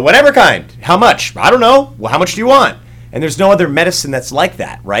kind? Well, whatever kind. How much? I don't know. Well, how much do you want? And there's no other medicine that's like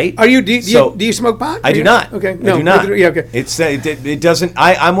that, right? Are you? Do you, So- do you smoke pot? I do not. Okay. I No. do not. Yeah. Okay. It's it doesn't.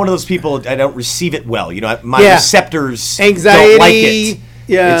 I'm one of those people. I don't receive it well. My Yeah. receptors Anxiety. don't like it.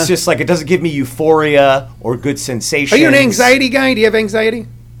 Yeah. It's just like it doesn't give me euphoria or good sensations. Are you an anxiety guy? Do you have anxiety?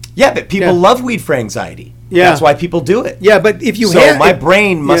 Yeah, but people Yeah. love weed for anxiety. Yeah. That's why people do it. Yeah, but if you So have, my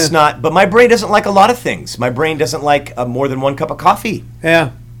brain must yeah. not. But my brain doesn't like a lot of things. My brain doesn't like more than 1 cup of coffee.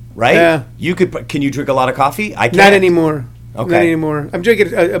 Yeah. right? Yeah. You could. Can you drink a lot of coffee? I can't. Not anymore. Okay. Not anymore. I'm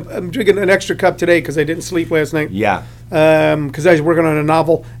drinking an extra cup today because I didn't sleep last night. Yeah. Because I was working on a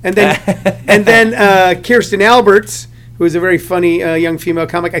novel, and then Kirsten Alberts, who is a very funny young female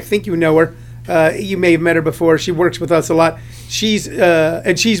comic. I think you know her. You may have met her before. She works with us a lot. She's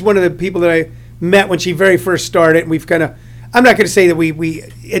one of the people that I met when she very first started. And we've kind of. I'm not going to say that we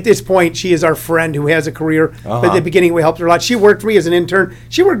at this point she is our friend who has a career. But at the beginning we helped her a lot. She worked for me as an intern.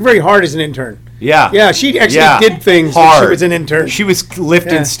 She worked very hard as an intern. Yeah. Yeah, she actually did things when she was an intern. She was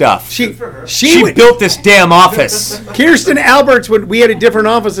lifting stuff. She built this damn office. Kirsten Alberts, when we had a different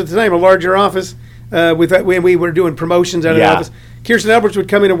office at the time, a larger office, when we were doing promotions out of the office. Kirsten Alberts would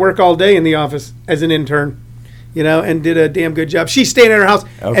come in and work all day in the office as an intern, and did a damn good job. She's staying at her house,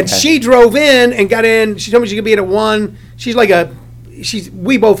 and she drove in and got in. She told me she could be in at 1. She's like Shirley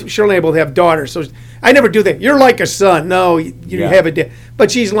and I both have daughters, so I never do that. You're like a son. No, you have a dad. But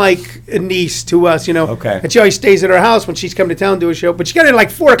she's like a niece to us, Okay. And she always stays at our house when she's come to town to do a show. But she got in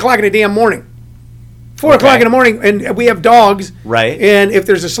like 4 o'clock in the damn morning. 4 o'clock in the morning, and we have dogs. Right. And if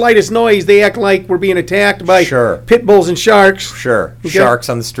there's the slightest noise, they act like we're being attacked by pit bulls and sharks. Sure. Okay? Sharks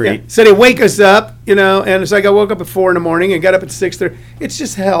on the street. Yeah. So they wake us up, and it's like I woke up at 4 in the morning and got up at 6:30. It's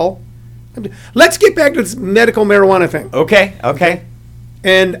just hell. Let's get back to this medical marijuana thing. Okay.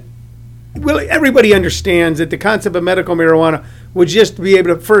 And everybody understands that the concept of medical marijuana would just be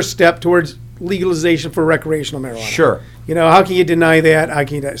able to first step towards legalization for recreational marijuana. Sure. How can you deny that? How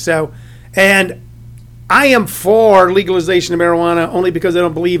can you? So, and I am for legalization of marijuana only because I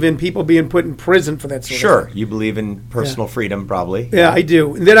don't believe in people being put in prison for that sort of thing. Sure. You believe in personal freedom, probably. Yeah, I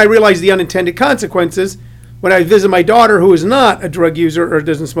do. And then I realized the unintended consequences when I visit my daughter, who is not a drug user or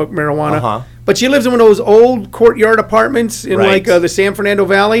doesn't smoke marijuana. But she lives in one of those old courtyard apartments in the San Fernando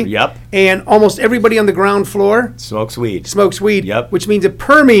Valley. Yep. And almost everybody on the ground floor smokes weed. Yep. Which means it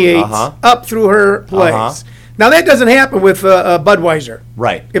permeates up through her place. Now, that doesn't happen with Budweiser.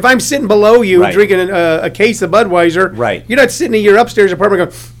 Right. If I'm sitting below you drinking a case of Budweiser, you're not sitting in your upstairs apartment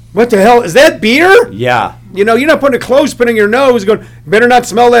going, what the hell? Is that beer? Yeah. You're not putting a clothespin in your nose going, better not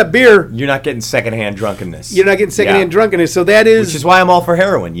smell that beer. You're not getting secondhand drunkenness. You're not getting secondhand drunkenness. So that is... Which is why I'm all for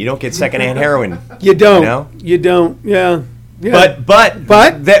heroin. You don't get secondhand heroin. You don't. You don't. Yeah. But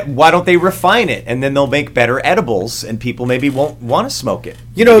that, why don't they refine it, and then they'll make better edibles, and people maybe won't want to smoke it.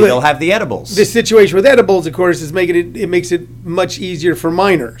 Maybe they'll have the edibles. The situation with edibles, of course, is it makes it much easier for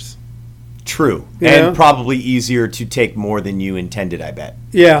minors. True, and probably easier to take more than you intended. I bet.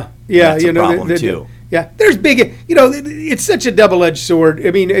 Yeah. That's a problem too. Yeah, there's big. It's such a double-edged sword.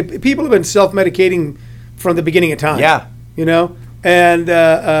 I mean, people have been self-medicating from the beginning of time. Yeah. And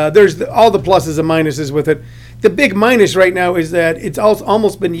there's all the pluses and minuses with it. The big minus right now is that it's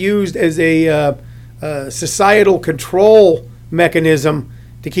almost been used as a societal control mechanism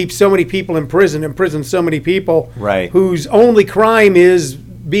to keep so many people in prison so many people whose only crime is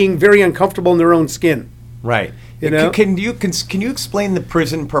being very uncomfortable in their own skin. Right. Can you explain the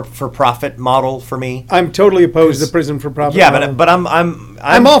prison for profit model for me? I'm totally opposed to the prison for profit. Yeah, model. but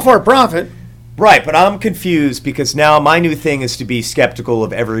I'm all for profit. Right, but I'm confused because now my new thing is to be skeptical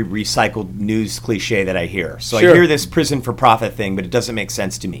of every recycled news cliche that I hear. So I hear this prison for profit thing, but it doesn't make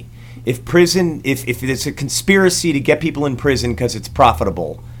sense to me. If it's a conspiracy to get people in prison because it's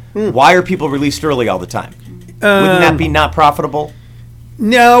profitable, why are people released early all the time? Wouldn't that be not profitable?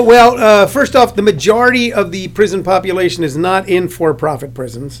 No, well, first off, the majority of the prison population is not in for-profit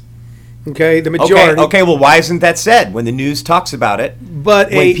prisons. Okay, the majority. Okay. Well, why isn't that said when the news talks about it? But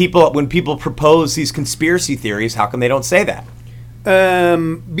when people propose these conspiracy theories, how come they don't say that?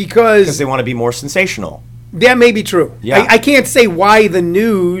 Because they want to be more sensational. That may be true. Yeah. I can't say why the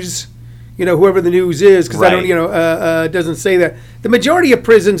news, whoever the news is, because I don't, doesn't say that. The majority of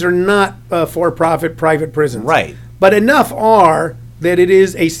prisons are not for-profit private prisons. Right. But enough are that it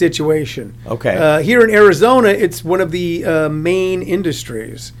is a situation. Okay. Here in Arizona, it's one of the main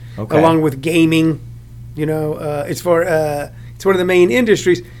industries. Okay. Along with gaming, it's one of the main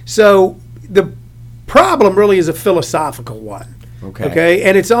industries. So the problem really is a philosophical one. Okay,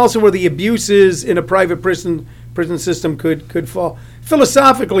 and it's also where the abuses in a private prison system could fall.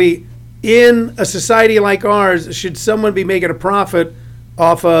 Philosophically, in a society like ours, should someone be making a profit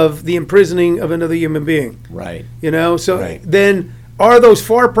off of the imprisoning of another human being? Right. Then. Are those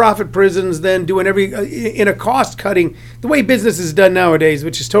for-profit prisons then doing in a cost-cutting, the way business is done nowadays,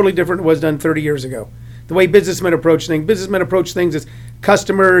 which is totally different than it was done 30 years ago. The way businessmen approach things as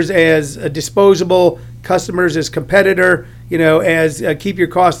customers as disposable, customers as competitor, as keep your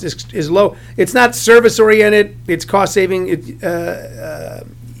cost as low. It's not service-oriented, it's cost-saving,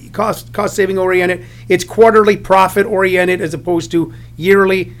 cost saving oriented. It's quarterly profit oriented as opposed to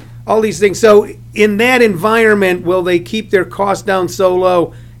yearly. All these things. So in that environment, will they keep their costs down so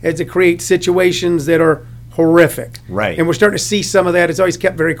low as to create situations that are horrific? Right. And we're starting to see some of that. It's always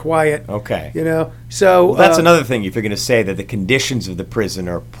kept very quiet. Okay. So Well, that's another thing if you're going to say that the conditions of the prison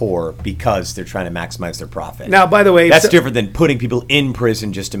are poor because they're trying to maximize their profit. Now, by the way, that's different than putting people in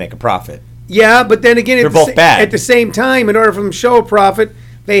prison just to make a profit. Yeah, but then again, They're both bad. At the same time, in order for them to show a profit,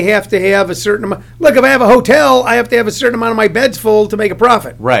 they have to have a certain amount. Look, if I have a hotel, I have to have a certain amount of my beds full to make a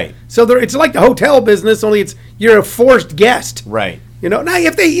profit. Right. So it's like the hotel business, only you're a forced guest. Right. Now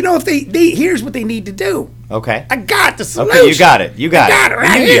if they here's what they need to do. Okay. I got the solution. Okay, you got it. You got it.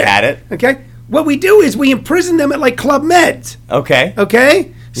 Right You knew here. you had it. Okay. What we do is we imprison them at like Club Med. Okay.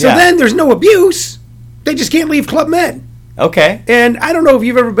 Okay. So Yeah. then there's no abuse. They just can't leave Club Med. Okay. And I don't know if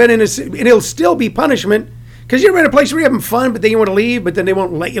you've ever been and it'll still be punishment. Because you're in a place where you're having fun, but then you want to leave, but then they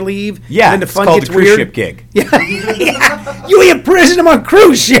won't let you leave. Yeah, and then the it's fun called gets a cruise weird. ship gig. Yeah. You imprison them on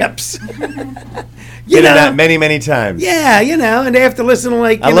cruise ships. Been in that many, many times. Yeah, and they have to listen to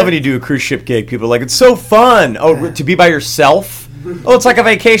I love when you do a cruise ship gig. People are like, it's so fun. Oh, to be by yourself? Oh, it's like a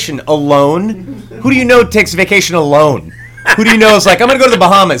vacation. Alone? Who do you know takes a vacation alone? Who do you know is like, I'm going to go to the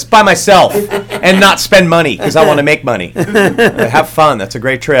Bahamas by myself and not spend money because I want to make money. Have fun. That's a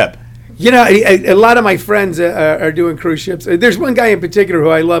great trip. A lot of my friends are doing cruise ships. There's one guy in particular who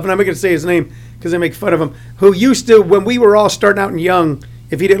I love, and I'm not going to say his name because I make fun of him, who used to, when we were all starting out and young,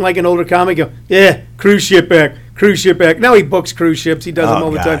 if he didn't like an older comic, go, yeah, cruise ship act. Now he books cruise ships. He does them all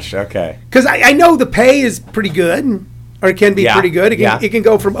the time. Okay. Because I know the pay is pretty good, or it can be Yeah, pretty good. It can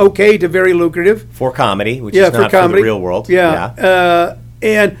go from okay to very lucrative. For comedy, which is not for the real world. Yeah.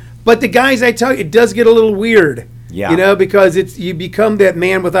 But the guys, I tell you, it does get a little weird. Yeah. Because you become that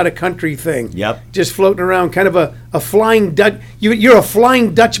man without a country thing. Yep. Just floating around, kind of a flying Dutch. You're a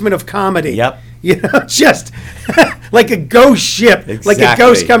flying Dutchman of comedy. Yep. Just like a ghost ship, like a Exactly.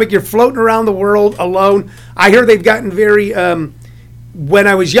 ghost comic. You're floating around the world alone. I hear they've gotten very. When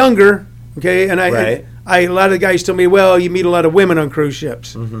I was younger, okay, and Right. a lot of the guys told me, well, you meet a lot of women on cruise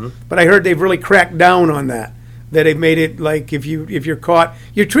ships, but I heard they've really cracked down on that. That they've made it like if you're caught,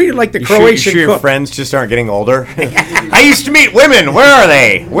 you're treated like the You Croatian sure your cook. friends just aren't getting older? I used to meet women. Where are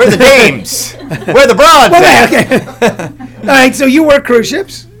they? Where are the dames? Where are the broads at? Okay. All right, so you work cruise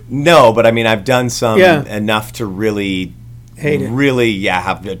ships? No, but I mean, I've done some Yeah. enough to really, Hate it.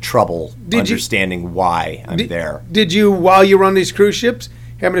 have trouble Did you- understanding why I'm there. Did you, while you were on these cruise ships,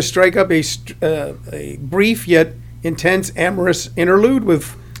 happen to strike up a brief yet intense amorous interlude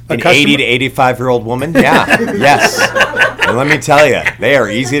with a An customer? 80 to 85-year-old woman? Yeah, yes. And let me tell you, they are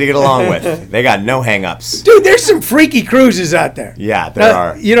easy to get along with. They got no hang-ups. Dude, there's some freaky cruises out there. Yeah, there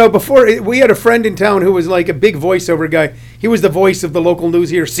are. Before, we had a friend in town who was like a big voiceover guy. He was the voice of the local news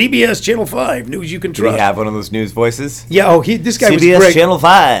here, CBS Channel 5, news you can Do we trust. have one of those news voices? Yeah, this guy was CBS great. Channel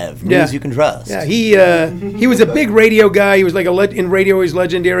 5, news Yeah. you can trust. Yeah, he was a big radio guy. He was like in radio. He's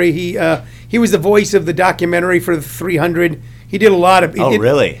legendary. He was the voice of the documentary for the 300. He did a lot of.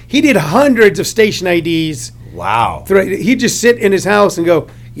 Really? He did hundreds of station IDs. Wow. He'd just sit in his house and go,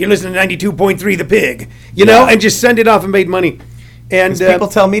 "You're listening to 92.3 The Pig," and just send it off and made money. And People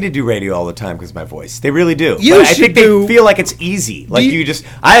tell me to do radio all the time because of my voice. They really do. You But I should think do- they feel like it's easy. Like you-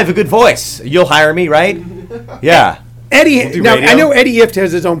 I have a good voice. You'll hire me, right? Yeah. Eddie, do now radio. I know Eddie Ift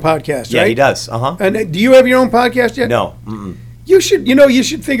has his own podcast, Yeah, right? he does. Uh-huh. And do you have your own podcast yet? No. Mm-mm. You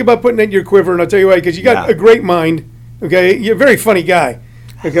should think about putting it in your quiver, and I'll tell you why, because you got Yeah. a great mind. Okay, you're a very funny guy.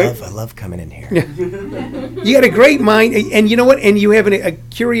 Okay, I love coming in here. you got a great mind, and you know what? And you have a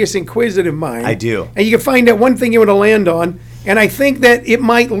curious, inquisitive mind. I do. And you can find that one thing you want to land on, and I think that it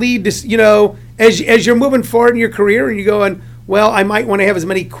might lead to, as you're moving forward in your career, and you're going, well, I might want to have as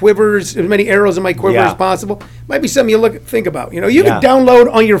many arrows in my quiver Yeah. as possible. Might be something you think about. You Yeah. can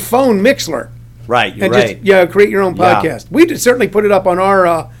download on your phone Mixler. Right, you're And right. just create your own Yeah. podcast. We'd certainly put it up on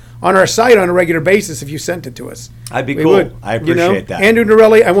our site on a regular basis if you sent it to us. I'd be We cool. would, I appreciate that. Andrew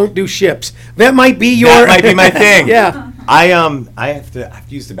Norelli, I won't do ships. That might be your. That might be my thing. Yeah. I have to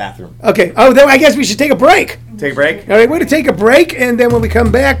use the bathroom. Okay. Oh, then I guess we should take a break. Take a break? All right, we're going to take a break, and then when we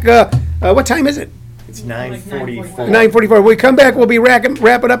come back, what time is it? It's 9:44. 9:44. When we come back, we'll be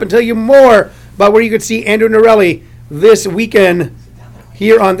wrapping up and tell you more about where you could see Andrew Norelli this weekend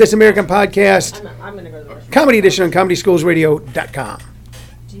here on This American Podcast, I'm gonna go to the restroom. Comedy Edition on ComedySchoolsRadio.com.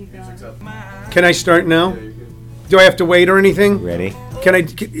 Can I start now? Do I have to wait or anything? Ready?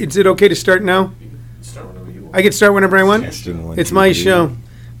 Is it okay to start now? I can start whenever I want. Testing one, It's two, my three. show.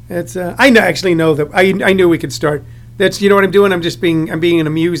 It's actually know that I knew we could start. That's what I'm doing. I'm being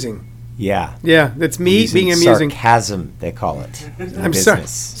amusing. Yeah. Yeah, that's me Using being amusing. sarcasm, they call it. I'm sorry.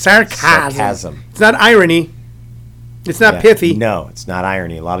 Sarcasm. Sarcasm. It's not irony. It's not Yeah. pithy. No, it's not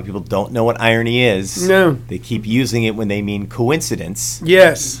irony. A lot of people don't know what irony is. No. They keep using it when they mean coincidence.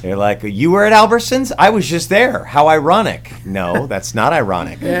 Yes. They're like, you were at Albertsons? I was just there. How ironic. No, that's not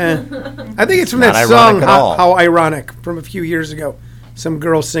ironic. Yeah. I think it's from Not that ironic song, at all. How Ironic, from a few years ago. Some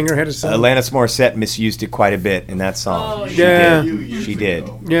girl singer had a song. Alanis Morissette misused it quite a bit in that song. Oh, She yeah. did. She did.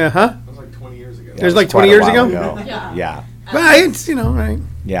 Yeah, huh? That was like 20 years ago. It was like Quite 20 a years while ago? Yeah. Yeah. Well, it's, right.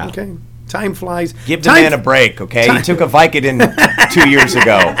 Yeah. Okay. Time flies. Give the Time- man a break, okay? He took a Vicodin 2 years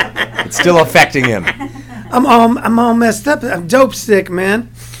ago. It's still affecting him. I'm all messed up. I'm dope sick, man.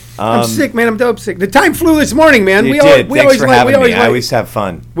 I'm sick, man. I'm dope sick. The time flew this morning, man. It did. Thanks for having me. I like- always have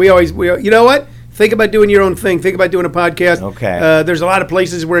fun. We you know what? Think about doing your own thing. Think about doing a podcast. Okay. There's a lot of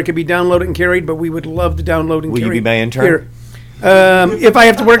places where it can be downloaded and carried, but we would love to download and Will you carry. be my intern? Here. If I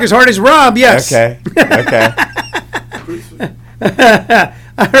have to work as hard as Rob, yes. Okay. Okay.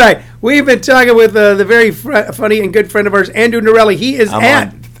 All right. We've been talking with the very funny and good friend of ours, Andrew Norelli. He is I'm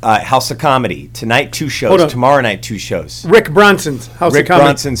at on House of Comedy. Tonight, 2 Hold on. shows. Tomorrow night, 2 shows. Rick Bronson's House Rick of Comedy.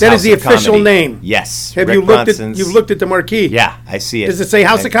 Bronson's That House is the of official Comedy. name. Yes. Have Rick you looked Bronson's- You've looked at the marquee? Yeah, I see it. Does it say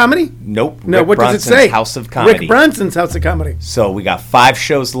House of Comedy? Nope. No. Rick What does it Bronson's say? House of Comedy. Rick Bronson's House of Comedy. So we got 5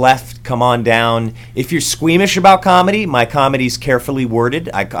 shows left. Come on down. If you're squeamish about comedy, my comedy's carefully worded.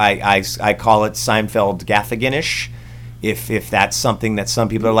 I call it Seinfeld Gaffigan-ish. If that's something that some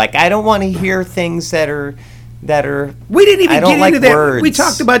people are like, I don't want to hear things that are. We didn't even I don't get like into that. words. We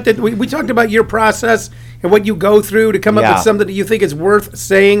talked about that. We talked about your process and what you go through to come up Yeah. with something that you think is worth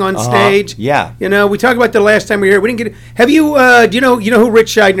saying on stage. Yeah. We talked about the last time we were here. We didn't get. Have you? Do you know who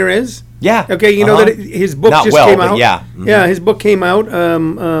Rich Scheidner is? Yeah. Okay. You know that his book Not just well, came but out. yeah. Mhm. Yeah. His book came out.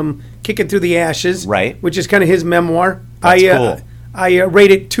 Kicking Through the Ashes. Right. Which is kind of his memoir. That's cool. I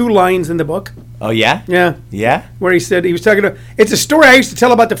rated 2 lines in the book. Oh yeah. Yeah. Yeah. Where he said he was talking to. It's a story I used to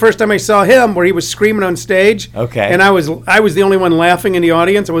tell about the first time I saw him, where he was screaming on stage. Okay. And I was the only one laughing in the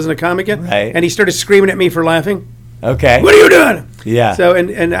audience. I wasn't a comic yet. Right. And he started screaming at me for laughing. Okay. What are you doing? Yeah. So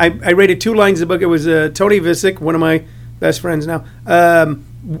and I rated 2 lines in the book. It was Tony Visick, one of my best friends now,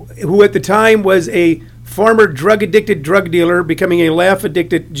 who at the time was a former drug-addicted drug dealer becoming a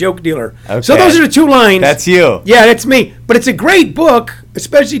laugh-addicted joke dealer. Okay. So those are the 2 lines. That's you. Yeah, that's me. But it's a great book,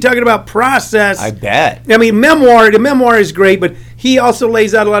 especially talking about process. I bet. I mean, the memoir is great, but he also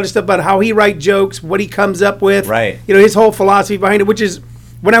lays out a lot of stuff about how he writes jokes, what he comes up with. Right. His whole philosophy behind it, which is,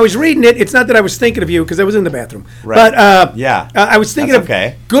 when I was reading it, it's not that I was thinking of you, because I was in the bathroom. Right. But Yeah. I was thinking That's of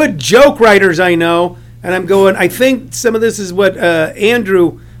okay. good joke writers I know, and I'm going, I think some of this is what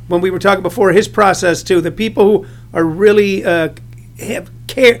Andrew, when we were talking before, his process too, the people who are really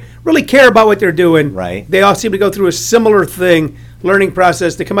really care about what they're doing. Right. They all seem to go through a similar learning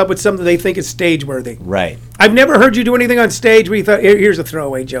process to come up with something they think is stage worthy. Right. I've never heard you do anything on stage where you thought, here's a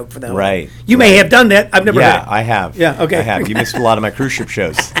throwaway joke for that one." Right. You may have done that. I've never Yeah, heard it. I have. Yeah, okay. I have. You missed a lot of my cruise ship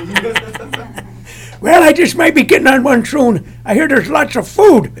shows. Well, I just might be getting on one soon. I hear there's lots of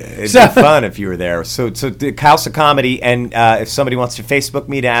food. It'd be fun if you were there. So the House of Comedy, and if somebody wants to Facebook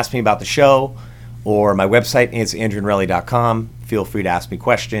me to ask me about the show, or my website is andrewnorelli.com. Feel free to ask me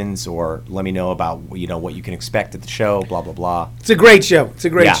questions or let me know about what you can expect at the show. Blah blah blah. It's a great show. It's a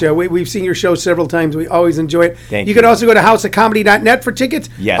great Yeah. show. We've seen your show several times. We always enjoy it. Thank You you. can also go to houseofcomedy.net for tickets.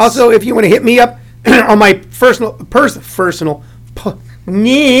 Yes. Also, if you want to hit me up on my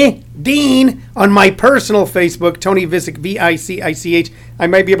Dean on my personal Facebook, Tony Visick, Vicich. I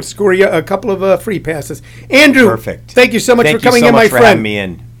might be able to score you a couple of free passes. Andrew, Perfect. Thank you so much Thank for coming you so in, much my for friend. having me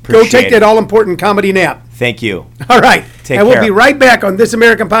in. Go Appreciate take that it. all-important comedy nap. Thank you. All right. Take and we'll care. be right back on This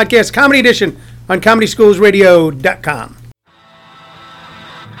American Podcast Comedy Edition on ComedySchoolsRadio.com.